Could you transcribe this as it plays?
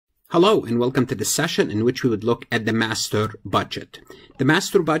Hello and welcome to this session in which we would look at the master budget. The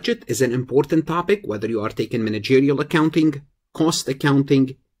master budget is an important topic whether you are taking managerial accounting, cost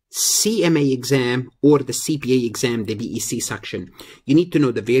accounting, CMA exam, or the CPA exam, the BEC section. You need to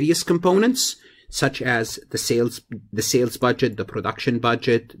know the various components such as the sales budget, the production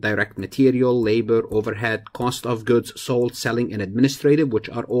budget, direct material, labor, overhead, cost of goods sold, selling, and administrative, which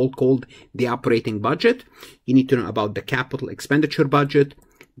are all called the operating budget. You need to know about the capital expenditure budget,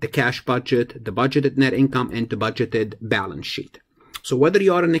 the cash budget, the budgeted net income, and the budgeted balance sheet. So whether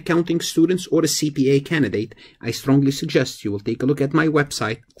you are an accounting student or a CPA candidate, I strongly suggest you will take a look at my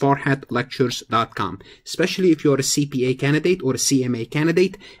website, farhatlectures.com. Especially if you're a CPA candidate or a CMA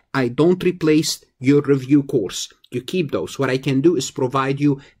candidate, I don't replace your review course. You keep those. What I can do is provide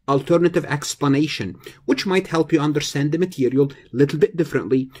you alternative explanation, which might help you understand the material a little bit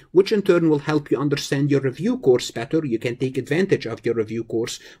differently, which in turn will help you understand your review course better. You can take advantage of your review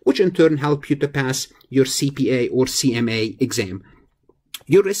course, which in turn help you to pass your CPA or CMA exam.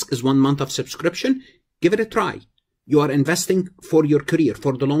 Your risk is 1 month of subscription. Give it a try. You are investing for your career,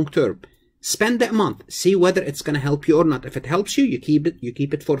 for the long term. Spend that month. See whether it's going to help you or not. If it helps you, you keep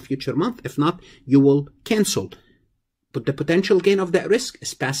it for a future month. If not, you will cancel. But the potential gain of that risk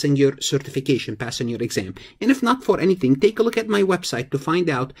is passing your certification, passing your exam. And if not for anything, take a look at my website to find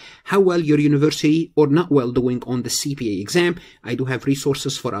out how well your university or not well doing on the CPA exam. I do have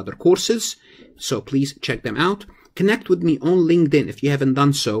resources for other courses, so please check them out. Connect with me on LinkedIn if you haven't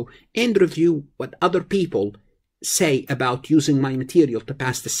done so, and review what other people say about using my material to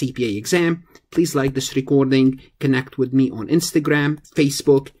pass the CPA exam. Please like this recording. Connect with me on Instagram,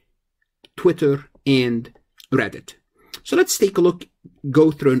 Facebook, Twitter, and Reddit. So let's take a look,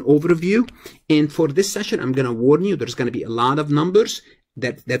 go through an overview. And for this session, I'm going to warn you, there's going to be a lot of numbers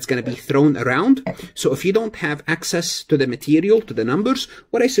that's going to be thrown around. So if you don't have access to the material, to the numbers,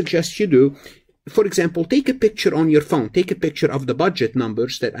 what I suggest you do, for example, take a picture on your phone. Take a picture of the budget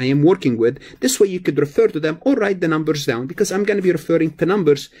numbers that I am working with. This way you could refer to them or write the numbers down, because I'm going to be referring to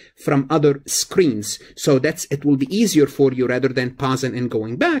numbers from other screens. So it will be easier for you rather than pausing and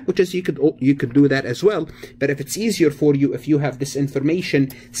going back, which is you could do that as well. But if it's easier for you if you have this information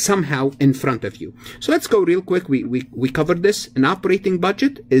somehow in front of you. So let's go real quick. We covered this. An operating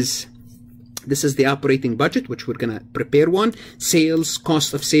budget is, this is the operating budget, which we're going to prepare one. Sales,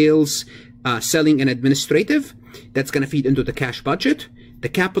 cost of sales, selling and administrative, that's going to feed into the cash budget. The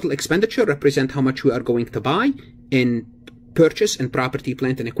capital expenditure represent how much we are going to buy in purchase and property,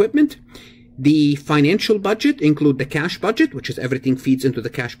 plant, and equipment. The financial budget include the cash budget, which is everything feeds into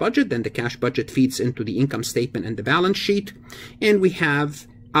the cash budget. Then the cash budget feeds into the income statement and the balance sheet. And we have,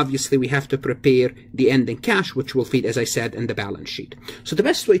 obviously, we have to prepare the ending cash, which will feed, as I said, in the balance sheet. So the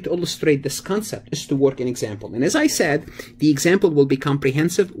best way to illustrate this concept is to work an example. And as I said, the example will be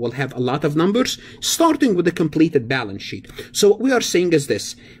comprehensive. We'll have a lot of numbers, starting with the completed balance sheet. So what we are saying is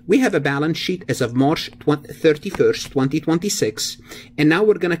this. We have a balance sheet as of March 31st, 2026. And now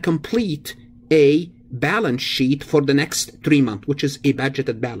we're going to complete a balance sheet for the next 3 months, which is a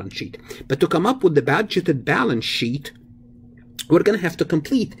budgeted balance sheet. But to come up with the budgeted balance sheet, we're going to have to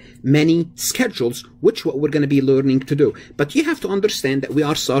complete many schedules, which what we're going to be learning to do. But you have to understand that we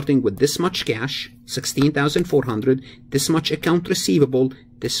are starting with this much cash, 16,400, this much account receivable,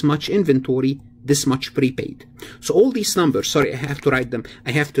 this much inventory, this much prepaid. So all these numbers, sorry, I have to write them.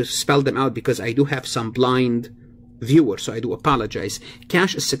 I have to spell them out because I do have some blind viewers, so I do apologize.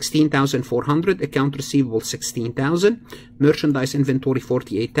 Cash is 16,400, account receivable 16,000, merchandise inventory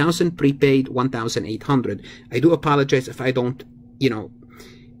 48,000, prepaid 1,800. I do apologize if I don't,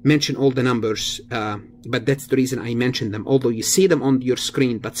 mention all the numbers, but that's the reason I mentioned them. Although you see them on your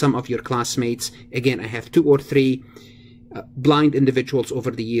screen, but some of your classmates, again, I have 2 or 3 blind individuals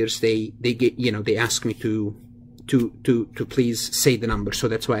over the years. They get, they ask me to please say the numbers, so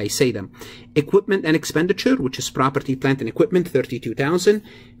that's why I say them. Equipment and expenditure, which is property, plant, and equipment, 32,000,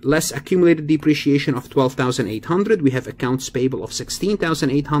 less accumulated depreciation of 12,800. We have accounts payable of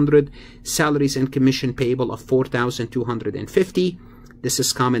 16,800, salaries and commission payable of 4,250. This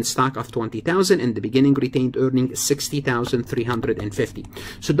is common stock of 20,000, and the beginning retained earning is 60,350.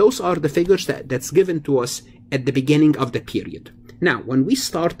 So those are the figures that's given to us at the beginning of the period. Now, when we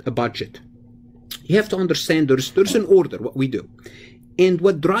start a budget, you have to understand there's an order what we do. And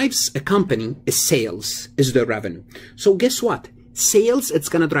what drives a company is sales, is their revenue. So guess what? Sales, it's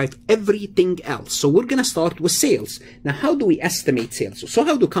going to drive everything else. So we're going to start with sales. Now, how do we estimate sales? So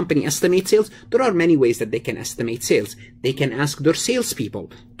how do companies estimate sales? There are many ways that they can estimate sales. They can ask their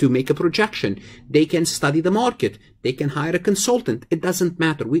salespeople to make a projection. They can study the market. They can hire a consultant. It doesn't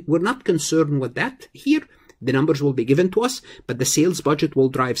matter. We're not concerned with that here. The numbers will be given to us, but the sales budget will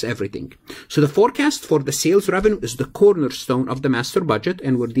drive everything. So the forecast for the sales revenue is the cornerstone of the master budget,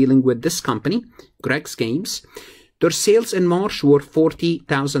 and we're dealing with this company, Greg's Games. Their sales in March were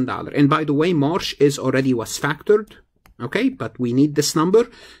 $40,000. And by the way, March was factored, okay? But we need this number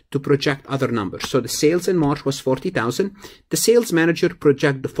to project other numbers. So the sales in March was $40,000. The sales manager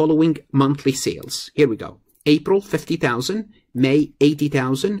project the following monthly sales. Here we go. April, $50,000. May,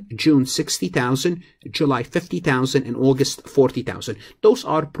 $80,000. June, $60,000. July, $50,000. And August, $40,000. Those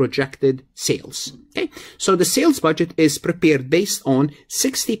are projected sales. Okay. So the sales budget is prepared based on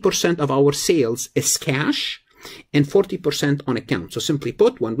 60% of our sales is cash and 40% on account. So simply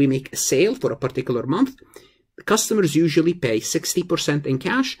put, when we make a sale for a particular month, customers usually pay 60% in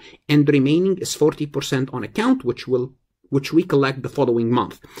cash and the remaining is 40% on account, which we collect the following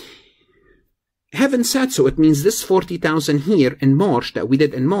month. Having said so, it means this 40,000 here in March that we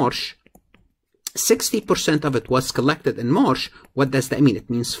did in March, 60% of it was collected in March. What does that mean? It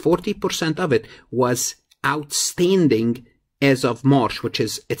means 40% of it was outstanding as of March, which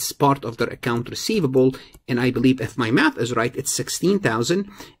is, it's part of their account receivable. And I believe if my math is right, it's 16,000.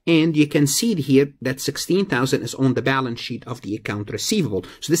 And you can see here that 16,000 is on the balance sheet of the account receivable.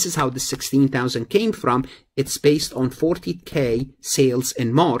 So this is how the 16,000 came from. It's based on 40K sales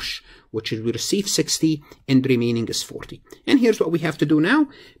in March, which is we receive 60 and the remaining is 40. And here's what we have to do now.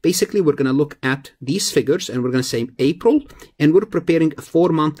 Basically, we're going to look at these figures and we're going to say April, and we're preparing a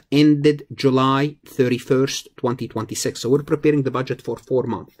 4-month ended July 31st, 2026. So we're preparing the budget for 4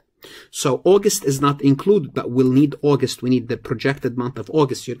 months. So August is not included, but we'll need August. We need the projected month of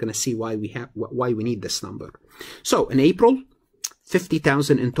August. You're going to see why we need this number. So in April,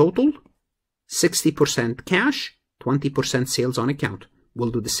 50,000 in total, 60% cash, 20% sales on account. We'll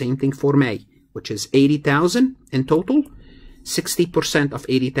do the same thing for May, which is 80,000 in total. 60% of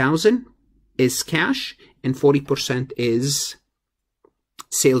 80,000 is cash and 40% is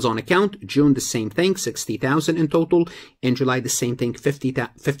sales on account. June, the same thing, 60,000 in total. In July, the same thing,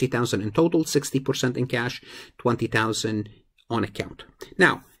 50,000 in total, 60% in cash, 20,000 on account.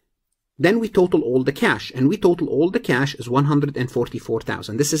 Now, then we total all the cash, and we total all the cash is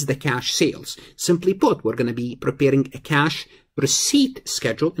 144,000. This is the cash sales. Simply put, we're going to be preparing a cash receipt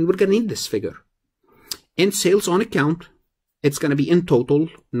schedule, and we're going to need this figure. In sales on account, it's going to be in total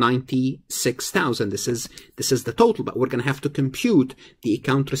 96,000. This is the total, but we're going to have to compute the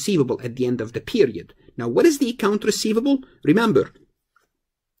account receivable at the end of the period. Now, what is the account receivable? Remember,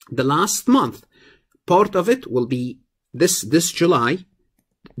 the last month, part of it will be this July.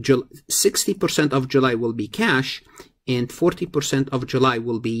 60% of July will be cash and 40% of July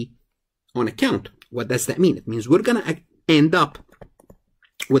will be on account. What does that mean? It means we're going to end up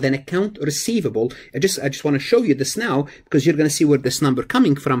with an account receivable. I just want to show you this now because you're going to see where this number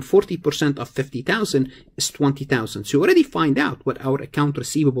coming from. 40% of 50,000 is 20,000. So you already find out what our account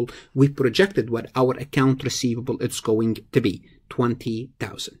receivable, we projected what our account receivable is going to be,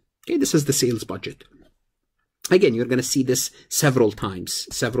 20,000. Okay, this is the sales budget. Again, you're going to see this several times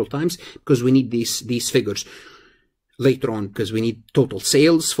because we need these figures later on, because we need total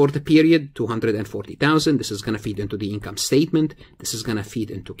sales for the period, 240,000. This is going to feed into the income statement. This is going to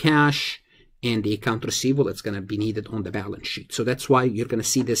feed into cash, and the account receivable, it's going to be needed on the balance sheet. So that's why you're going to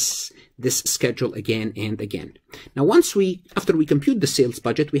see this schedule again and again. Now, after we compute the sales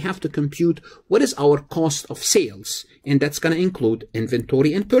budget, we have to compute what is our cost of sales, and that's going to include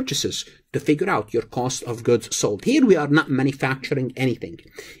inventory and purchases to figure out your cost of goods sold. Here we are not manufacturing anything.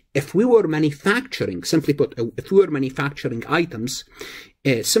 If we were manufacturing, simply put, if we were manufacturing items,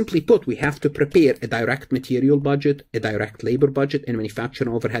 simply put, we have to prepare a direct material budget, a direct labor budget, and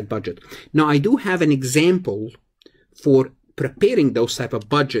manufacturing overhead budget. Now, I do have an example for preparing those type of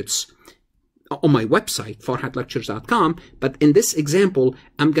budgets on my website, farhatlectures.com, but in this example,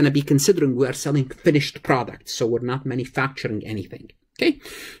 I'm going to be considering we are selling finished products, so we're not manufacturing anything. Okay,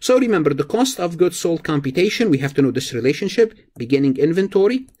 so remember the cost of goods sold computation, we have to know this relationship, beginning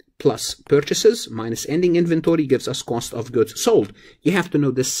inventory plus purchases minus ending inventory gives us cost of goods sold. You have to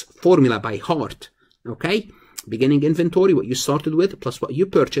know this formula by heart, okay? Beginning inventory, what you started with, plus what you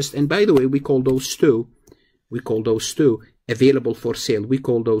purchased, and by the way, we call those two available for sale. We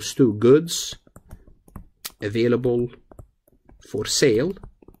call those two goods available for sale,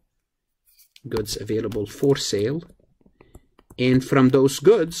 goods available for sale. And from those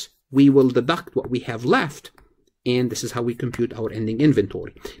goods, we will deduct what we have left and this is how we compute our ending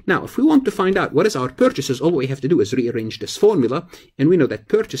inventory. Now, if we want to find out what is our purchases, all we have to do is rearrange this formula, and we know that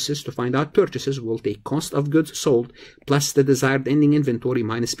purchases, to find out purchases, will take cost of goods sold plus the desired ending inventory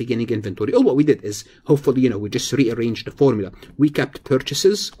minus beginning inventory. All what we did is, hopefully, we just rearranged the formula. We kept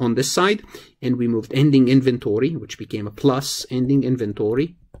purchases on this side, and we moved ending inventory, which became a plus ending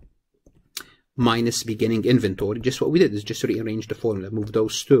inventory minus beginning inventory. Just what we did is just rearrange the formula, move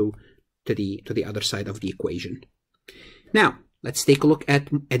those two to the other side of the equation. Now, let's take a look at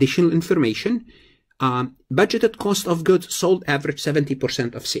additional information. Budgeted cost of goods sold average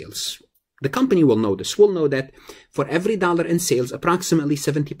 70% of sales. The company will know this. We'll know that for every dollar in sales, approximately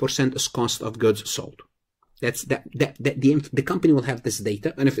 70% is cost of goods sold. The company will have this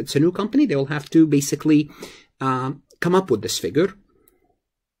data, and if it's a new company, they will have to basically come up with this figure.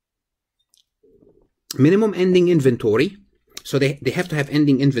 Minimum ending inventory. So they have to have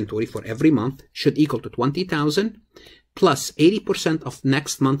ending inventory for every month, should equal to 20,000 plus 80% of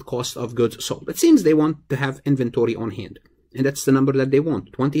next month cost of goods sold. It seems they want to have inventory on hand, and that's the number that they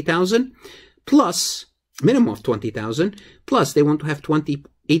want, 20,000 plus minimum of 20,000 plus they want to have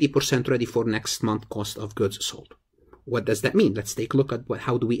 80% ready for next month cost of goods sold. What does that mean? Let's take a look at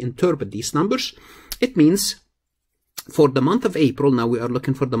how do we interpret these numbers. It means for the month of April, now we are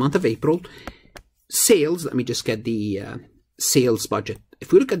looking for the month of April, sales, let me just get the sales budget.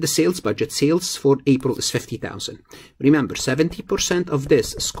 If we look at the sales budget, sales for April is 50,000. Remember, 70% of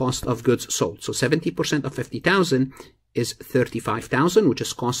this is cost of goods sold. So 70% of 50,000 is 35,000, which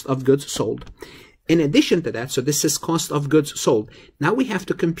is cost of goods sold. In addition to that, so this is cost of goods sold. Now we have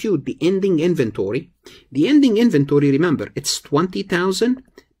to compute the ending inventory. The ending inventory, remember, it's 20,000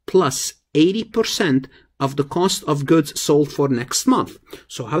 plus 80% of the cost of goods sold for next month.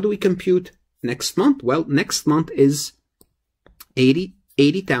 So how do we compute next month? Well, next month is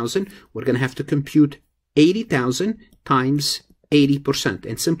 80,000. We're going to have to compute 80,000 times 80%.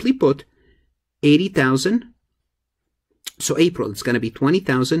 And simply put, 80,000, so April, it's going to be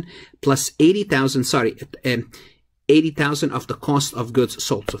 20,000 plus 80,000, 80,000 of the cost of goods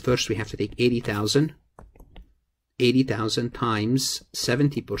sold. So first we have to take 80,000 times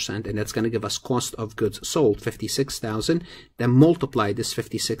 70%, and that's going to give us cost of goods sold, 56,000. Then multiply this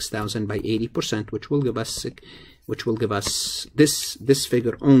 56,000 by 80%, which will give us this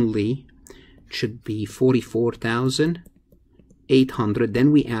figure only should be 44,800.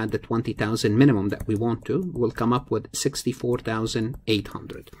 Then we add the 20,000 minimum that we want to. We'll come up with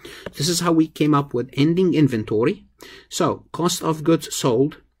 64,800. This is how we came up with ending inventory. So cost of goods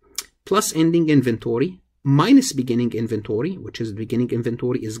sold plus ending inventory minus beginning inventory, which is beginning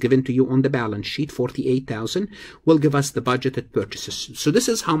inventory is given to you on the balance sheet, 48,000, will give us the budgeted purchases. So this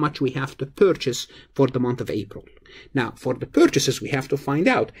is how much we have to purchase for the month of April. Now, for the purchases, we have to find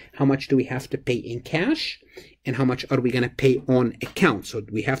out how much do we have to pay in cash and how much are we going to pay on account. So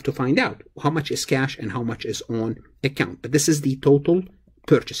we have to find out how much is cash and how much is on account. But this is the total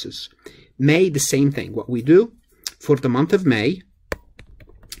purchases. May, the same thing. What we do for the month of May,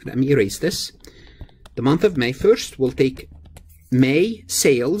 let me erase this. The month of May, first we'll take May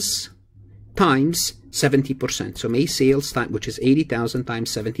sales times 70%. So May sales, which is 80,000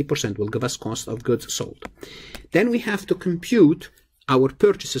 times 70%, will give us cost of goods sold. Then we have to compute our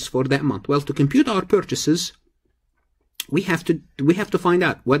purchases for that month. Well, to compute our purchases, we have to find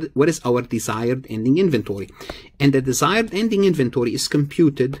out what is our desired ending inventory. And the desired ending inventory is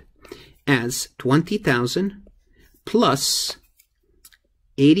computed as 20,000 plus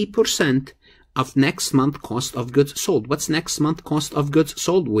 80% of next month cost of goods sold. What's next month cost of goods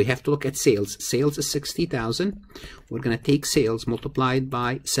sold? We have to look at sales. Sales is 60,000. We're going to take sales multiplied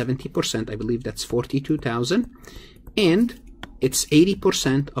by 70%. I believe that's 42,000. And it's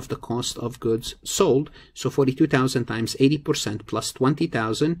 80% of the cost of goods sold. So 42,000 times 80% plus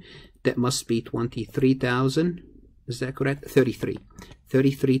 20,000, that must be 23,000. Is that correct?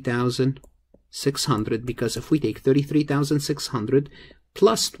 33,600, because if we take 33,600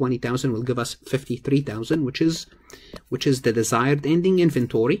 plus 20,000 will give us 53,000, which is the desired ending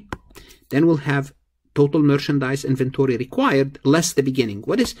inventory. Then we'll have total merchandise inventory required less the beginning.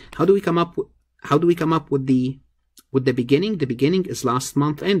 How do we come up with the beginning? The beginning is last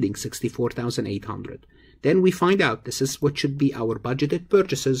month ending, 64,800. Then we find out this is what should be our budgeted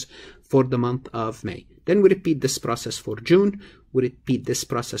purchases for the month of May. Then we repeat this process for June. We repeat this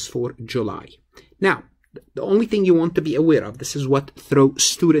process for July. Now, the only thing you want to be aware of, this is what throws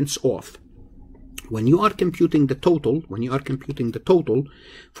students off. When you are computing the total,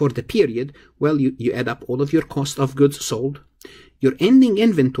 for the period, well, you add up all of your cost of goods sold. Your ending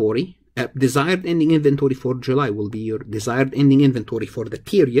inventory, desired ending inventory for July will be your desired ending inventory for the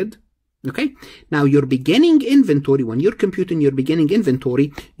period. Okay, now your beginning inventory, when you're computing your beginning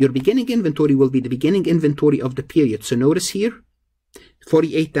inventory will be the beginning inventory of the period. So notice here,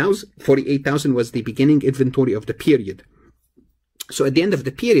 48,000 was the beginning inventory of the period. So at the end of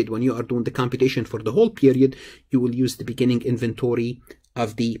the period, when you are doing the computation for the whole period, you will use the beginning inventory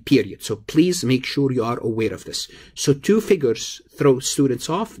of the period. So please make sure you are aware of this. So two figures throw students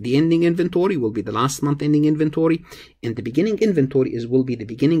off. The ending inventory will be the last month ending inventory, and the beginning inventory will be the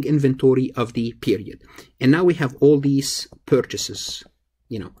beginning inventory of the period. And now we have all these purchases.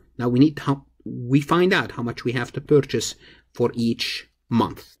 Now we find out how much we have to purchase for each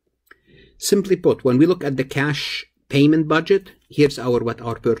month. Simply put, when we look at the cash payment budget, here's what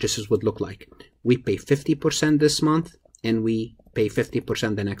our purchases would look like. We pay 50% this month, and we pay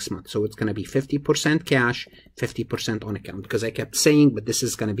 50% the next month. So it's going to be 50% cash, 50% on account, because I kept saying, but this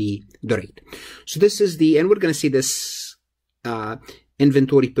is going to be the rate. So this is and we're going to see this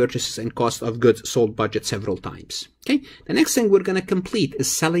inventory purchases and cost of goods sold budget several times. Okay. The next thing we're going to complete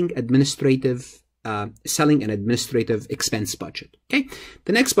is selling and administrative expense budget. Okay.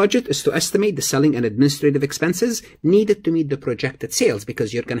 The next budget is to estimate the selling and administrative expenses needed to meet the projected sales,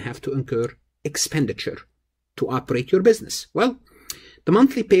 because you're going to have to incur expenditure to operate your business. Well, the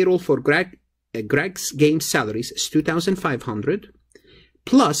monthly payroll for Greg's game salaries is $2,500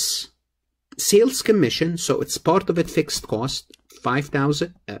 plus sales commission, so it's part of it fixed cost,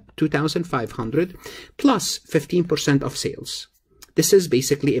 $2,500 plus 15% of sales. This is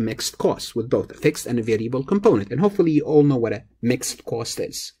basically a mixed cost with both a fixed and a variable component, and hopefully you all know what a mixed cost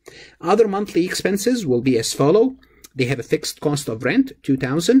is. Other monthly expenses will be as follow. They have a fixed cost of rent,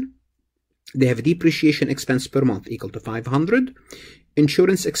 $2,000. They have a depreciation expense per month equal to $500.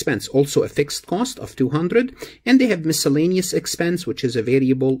 Insurance expense, also a fixed cost of $200. And they have miscellaneous expense, which is a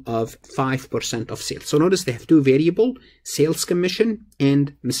variable of 5% of sales. So notice they have two variable, sales commission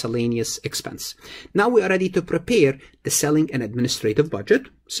and miscellaneous expense. Now we are ready to prepare the selling and administrative budget.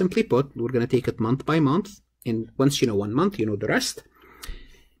 Simply put, we're going to take it month by month. And once you know 1 month, you know the rest.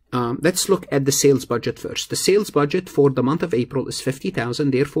 Let's look at the sales budget first. The sales budget for the month of April is $50,000.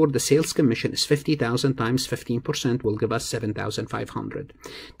 Therefore, the sales commission is $50,000 times 15% will give us $7,500.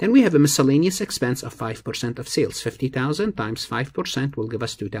 Then we have a miscellaneous expense of 5% of sales. $50,000 times 5% will give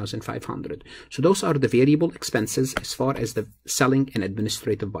us $2,500. So those are the variable expenses as far as the selling and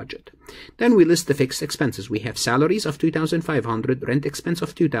administrative budget. Then we list the fixed expenses. We have salaries of $2,500, rent expense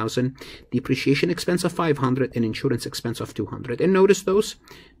of $2,000, depreciation expense of $500, and insurance expense of $200. And notice those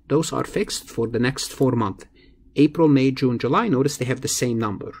are fixed for the next 4 months. April, May, June, July, notice they have the same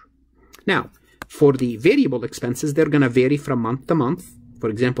number. Now, for the variable expenses, they're going to vary from month to month. For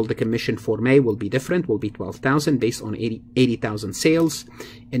example, the commission for May will be different, will be $12,000 based on 80,000 sales,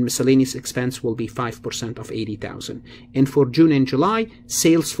 and miscellaneous expense will be 5% of 80,000. And for June and July,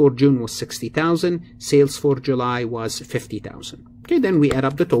 sales for June was 60,000, sales for July was 50,000. Okay, then we add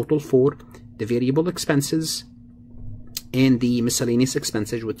up the total for the variable expenses and the miscellaneous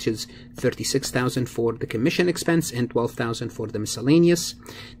expenses, which is $36,000 for the commission expense and $12,000 for the miscellaneous.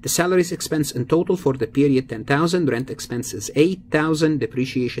 The salaries expense in total for the period $10,000, rent expense is $8,000,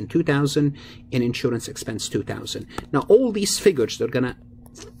 depreciation $2,000, and insurance expense $2,000. Now all these figures, they're gonna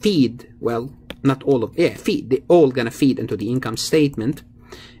feed, well, not all of, they're all gonna feed into the income statement,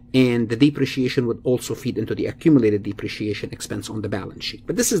 and the depreciation would also feed into the accumulated depreciation expense on the balance sheet.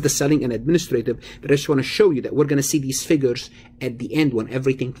 But this is the selling and administrative, but I just want to show you that we're going to see these figures at the end when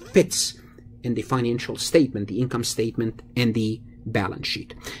everything fits in the financial statement, the income statement, and the balance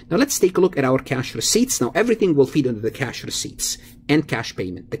sheet. Now let's take a look at our cash receipts. Now everything will feed into the cash receipts and cash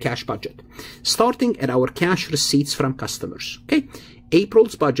payment, the cash budget. Starting at our cash receipts from customers. Okay,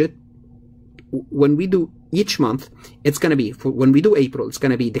 April's budget, when we do each month, it's going to be, when we do April, it's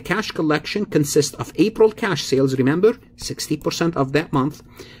going to be the cash collection consists of April cash sales, remember, 60% of that month,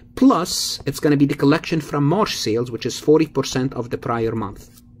 plus it's going to be the collection from March sales, which is 40% of the prior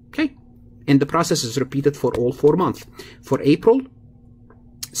month. Okay? And the process is repeated for all 4 months. For April,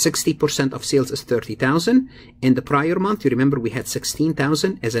 60% of sales is $30,000. In the prior month, you remember we had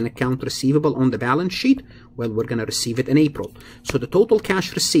 $16,000 as an account receivable on the balance sheet. Well, we're going to receive it in April. So the total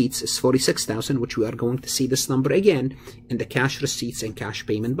cash receipts is $46,000, which we are going to see this number again in the cash receipts and cash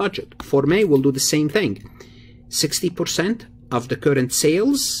payment budget. For May, we'll do the same thing. 60% of the current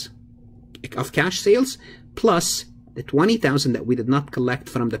sales, of cash sales, plus the $20,000 that we did not collect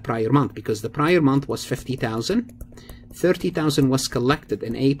from the prior month, because the prior month was $50,000. $30,000 was collected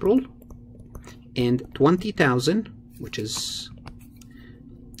in April, and $20,000, which is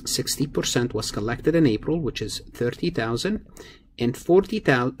 60%, was collected in April, which is $30,000, and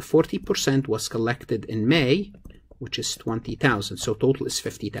 40% was collected in May, which is 20,000. So total is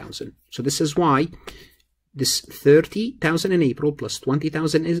 50,000. So this is why this 30,000 in April plus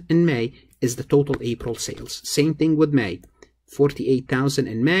 20,000 in May is the total April sales. Same thing with May. 48,000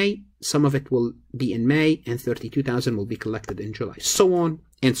 in May, some of it will be in May, and 32,000 will be collected in July, so on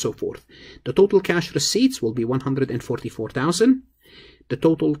and so forth. The total cash receipts will be 144,000.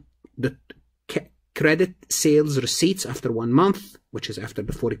 The credit sales receipts after 1 month, which is after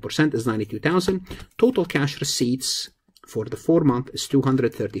the 40%, is 92,000. Total cash receipts for the 4 month is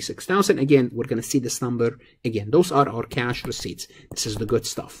 236,000. Again, we're going to see this number again. Those are our cash receipts. This is the good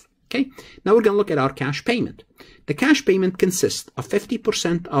stuff. Okay, now we're going to look at our cash payment. The cash payment consists of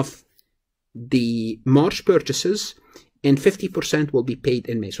 50% of the March purchases and 50% will be paid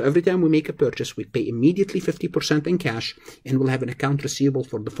in May. So every time we make a purchase, we pay immediately 50% in cash and we'll have an account receivable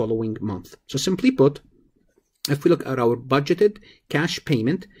for the following month. So simply put, if we look at our budgeted cash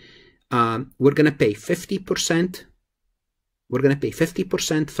payment, we're going to pay 50%. We're going to pay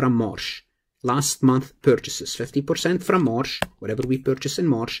 50% from March. Last month purchases, 50% from March, whatever we purchase in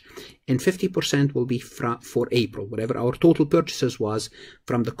March, and 50% will be for April, whatever our total purchases was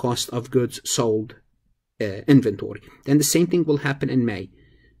from the cost of goods sold inventory. Then the same thing will happen in May.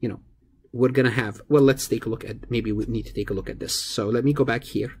 You know, we're going to have, well, let's take a look at, maybe we need to take a look at this. So let me go back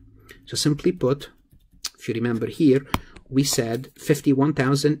here. So simply put, if you remember here, we said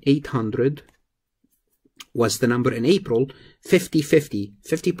 51,800 was the number in April. 50-50.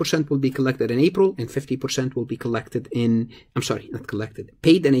 50% will be collected in April and 50% will be collected in, I'm sorry, not collected,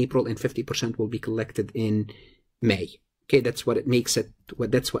 paid in April, and 50% will be collected in May. Okay, that's what it makes it,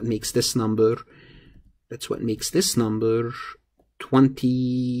 that's what makes this number,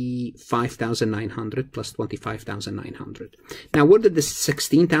 25,900 plus 25,900. Now, where did this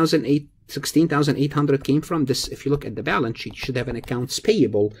 16,800 came from? This, if you look at the balance sheet, you should have an accounts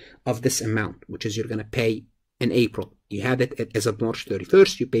payable of this amount, which is you're going to pay in April. You had it as of March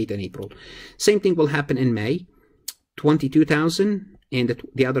 31st, you paid in April. Same thing will happen in May. 22,000, and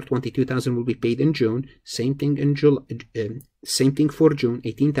the other 22,000 will be paid in June. Same thing in July. Same thing for June.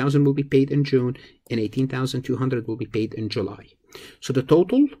 18,000 will be paid in June, and 18,200 will be paid in July. So the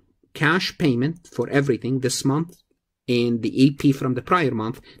total cash payment for everything this month and the AP from the prior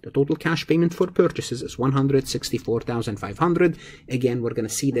month, the total cash payment for purchases is 164,500. Again, we're going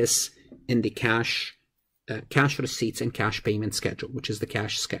to see this in the cash receipts and cash payment schedule, which is the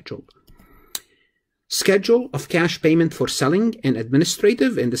cash schedule. Schedule of cash payment for selling and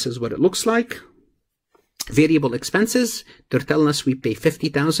administrative, and this is what it looks like. Variable expenses, they're telling us we pay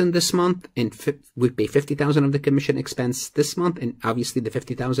 50,000 this month, and we pay 50,000 of the commission expense this month, and obviously the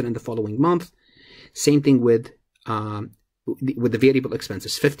 50,000 in the following month. Same thing with the variable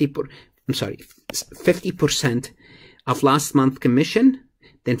expenses. 50% of last month commission,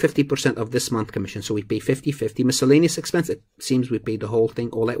 then 50% of this month commission. So we pay 50-50. Miscellaneous expense, it seems we pay the whole thing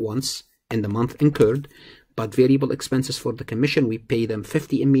all at once in the month incurred. But variable expenses for the commission, we pay them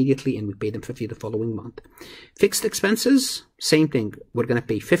 50 immediately and we pay them 50 the following month. Fixed expenses, same thing. We're going to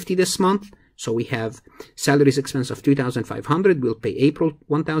pay 50 this month. So we have salaries expense of 2,500. We'll pay April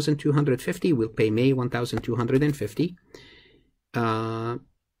 1,250. We'll pay May 1,250.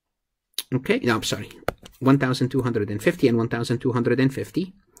 Okay, no, I'm sorry. 1,250 and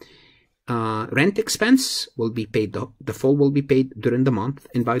 1,250. Rent expense will be paid, the full will be paid during the month.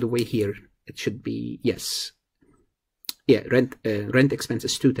 And by the way, here, it should be, yes. Yeah, rent expense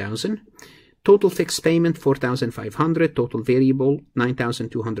is 2,000. Total fixed payment, 4,500. Total variable,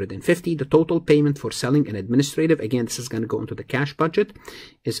 9,250. The total payment for selling and administrative, again, this is going to go into the cash budget,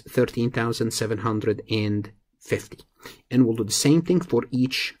 is 13,750. And we'll do the same thing for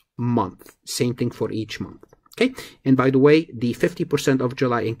each month. Same thing for each month. Okay. And by the way, the 50% of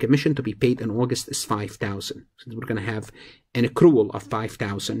July in commission to be paid in August is 5,000. So we're going to have an accrual of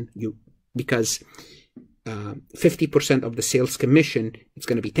 5,000. Because 50% of the sales commission, it's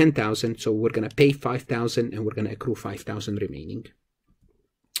going to be 10,000. So we're going to pay 5,000 and we're going to accrue 5,000 remaining.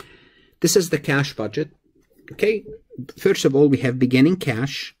 This is the cash budget. Okay. First of all, we have beginning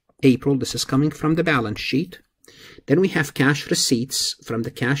cash, April. This is coming from the balance sheet. Then we have cash receipts from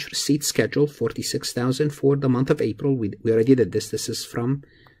the cash receipt schedule, 46,000 for the month of April. We already did this. This is from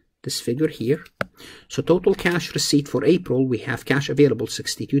this figure here. So total cash receipt for April, we have cash available,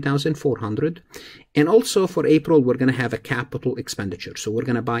 62,400. And also for April, we're going to have a capital expenditure. So we're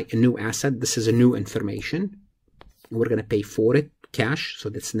going to buy a new asset. This is a new information. We're going to pay for it cash. So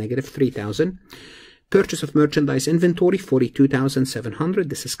that's negative 3,000. Purchase of merchandise inventory, 42,700.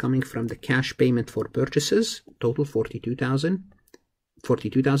 This is coming from the cash payment for purchases. Total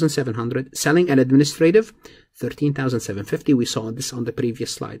 42,700. Selling and administrative, 13,750. We saw this on the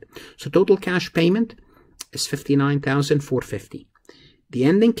previous slide. So total cash payment is $59,450. The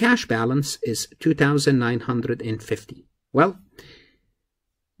ending cash balance is $2,950. Well,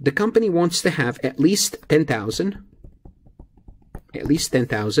 the company wants to have at least 10,000. At least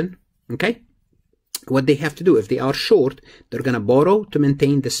 10,000. Okay? What they have to do, if they are short, they're going to borrow to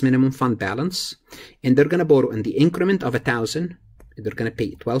maintain this minimum fund balance, and they're going to borrow in the increment of 1,000. They're going to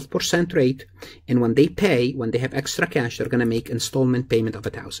pay 12% rate, and when they pay, when they have extra cash, they're going to make installment payment of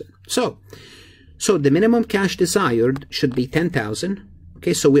 1,000. So the minimum cash desired should be 10,000.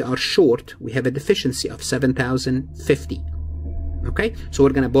 Okay, so we are short. We have a deficiency of 7,050. Okay, so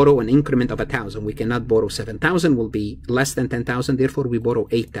we're going to borrow an increment of 1,000. We cannot borrow 7,000, will be less than 10,000. Therefore, we borrow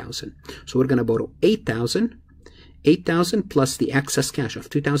 8,000. So we're going to borrow 8,000. 8,000 plus the excess cash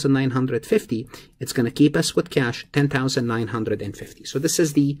of 2,950. It's going to keep us with cash 10,950. So this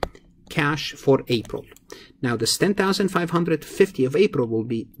is the cash for April. Now this 10,550 of April will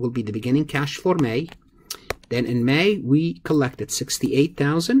be the beginning cash for May. Then in May we collected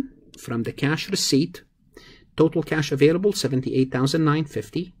 68,000 from the cash receipt. Total cash available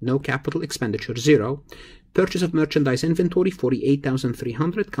 78,950. No capital expenditure, 0. Purchase of merchandise inventory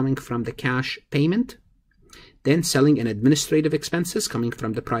 48,300 coming from the cash payment. Then selling and administrative expenses coming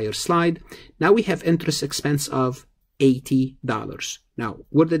from the prior slide. Now we have interest expense of $80. Now,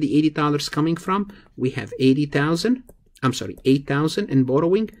 where did the $80 coming from? We have 8,000 in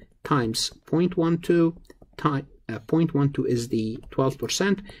borrowing times 0.12 time 0.12 is the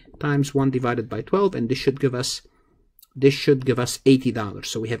 12% times 1 divided by 12, and this should give us $80.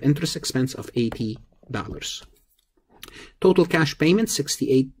 So we have interest expense of $80. Total cash payment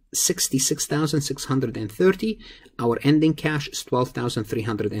 $66,630. Our ending cash is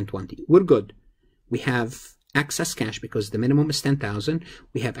 $12,320. We're good. We have excess cash because the minimum is 10,000.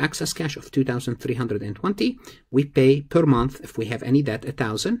 We have excess cash of 2,320. We pay per month, if we have any debt,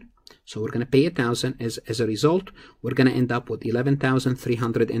 1,000. So we're going to pay 1,000. As a result, we're going to end up with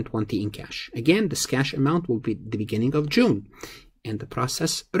 11,320 in cash. Again, this cash amount will be the beginning of June, and the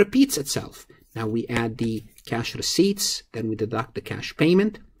process repeats itself. Now we add the cash receipts, then we deduct the cash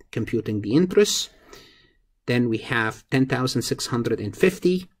payment, computing the interest. Then we have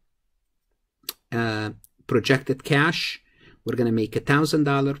 10,650 projected cash. We're going to make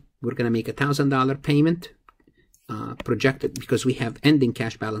 $1,000. We're going to make $1,000 payment projected because we have ending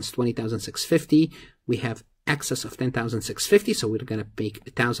cash balance 20,650. We have excess of 10,650, so we're going to make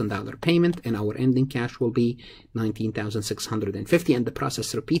 $1,000 payment, and our ending cash will be 19,650, and the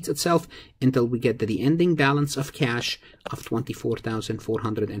process repeats itself until we get to the ending balance of cash of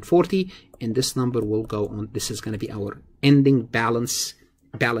 24,440, and this number will go on. This is going to be our ending balance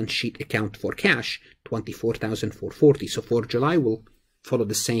sheet account for cash, 24,440. So for July, we'll follow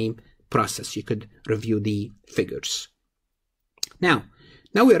the same process. You could review the figures. Now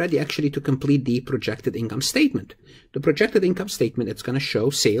we're ready actually to complete the projected income statement. The projected income statement, it's going to show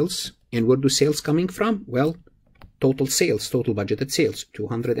sales. And where do sales coming from? Well, total sales, total budgeted sales,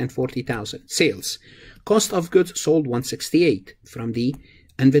 240,000. Sales. Cost of goods sold, 168 from the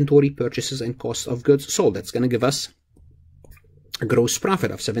inventory purchases and cost of goods sold. That's going to give us a gross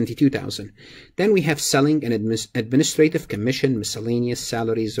profit of 72,000. Then we have selling and administrative, commission, miscellaneous,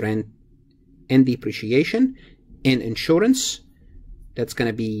 salaries, rent, and depreciation, and insurance. That's going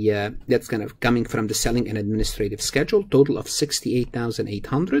to be coming from the selling and administrative schedule, total of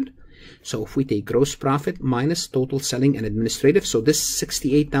 68,800. So if we take gross profit minus total selling and administrative, so this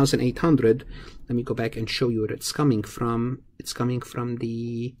 68,800, let me go back and show you where it's coming from. It's coming from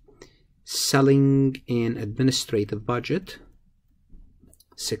the selling and administrative budget.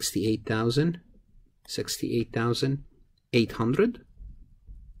 68,800.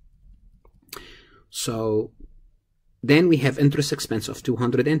 So then we have interest expense of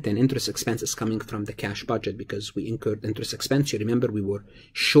 210. Interest expense is coming from the cash budget because we incurred interest expense. You remember we were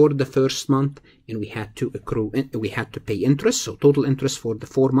short the first month and we had to accrue, we had to pay interest. So total interest for the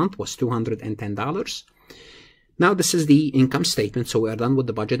 4 month was $210. Now this is the income statement. So we are done with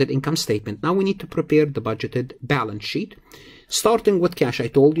the budgeted income statement. Now we need to prepare the budgeted balance sheet. Starting with cash, I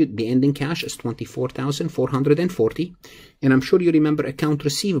told you the ending cash is 24,440. And I'm sure you remember account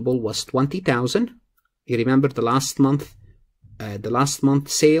receivable was 20,000. You remember the last month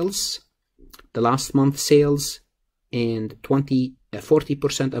sales, and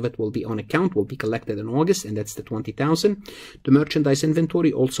 40% of it will be on account, will be collected in August, and that's the 20,000. The merchandise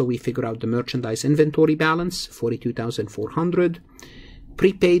inventory, also we figure out the merchandise inventory balance, 42,400.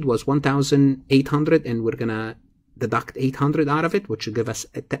 Prepaid was 1,800, and we're gonna deduct 800 out of it, which will give us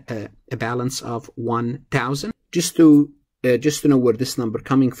a balance of 1,000. Just to know where this number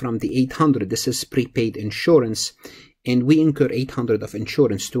coming from, the 800, this is prepaid insurance, and we incur $800 of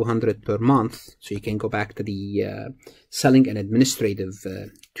insurance, $200 per month. So you can go back to the selling and administrative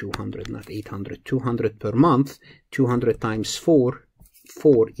 $200, not $800, $200 per month. 200 times 4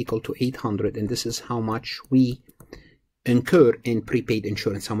 equal to 800, and this is how much we incur in prepaid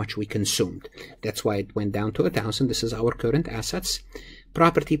insurance, how much we consumed. That's why it went down to 1,000. This is our current assets.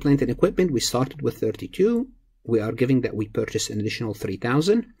 Property, plant, and equipment, we started with 32. We are giving that we purchased an additional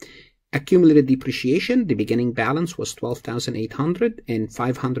 3,000. Accumulated depreciation, the beginning balance was 12,800 and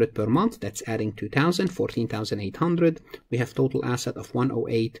 500 per month. That's adding 2,000, 14,800. We have total asset of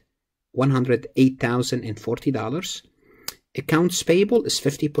 $108,040. Accounts payable is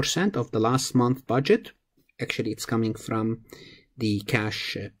 50% of the last month budget. Actually, it's coming from the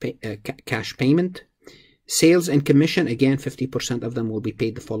cash payment. Sales and commission, again, 50% of them will be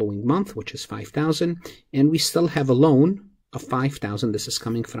paid the following month, which is 5,000. And we still have a loan of 5,000. This is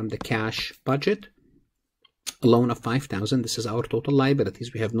coming from the cash budget. A loan of 5,000. This is our total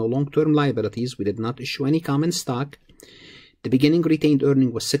liabilities. We have no long-term liabilities. We did not issue any common stock. The beginning retained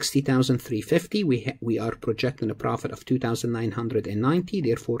earning was 60,350. We are projecting a profit of 2,990.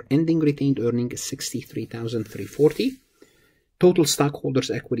 Therefore, ending retained earning is 63,340. Total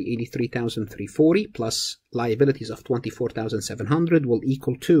stockholders' equity 83,340 plus liabilities of 24,700 will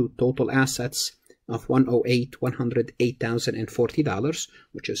equal to total assets of $108,040,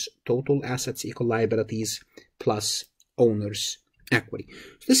 which is total assets equal liabilities plus owner's equity.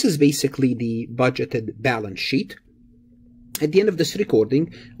 So this is basically the budgeted balance sheet. At the end of this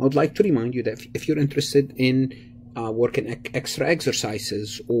recording, I would like to remind you that if you're interested in working extra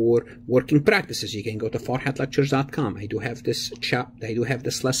exercises or working practices, you can go to farhatlectures.com. I do have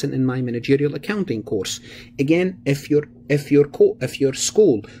this lesson in my managerial accounting course. Again, if your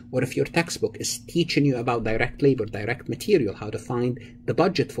school or if your textbook is teaching you about direct labor, direct material, how to find the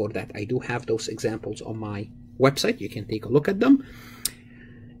budget for that, I do have those examples on my website. You can take a look at them.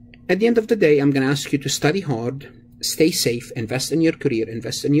 At the end of the day, I'm going to ask you to study hard, stay safe, invest in your career,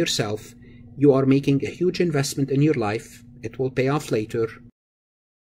 invest in yourself. You are making a huge investment in your life. It will pay off later.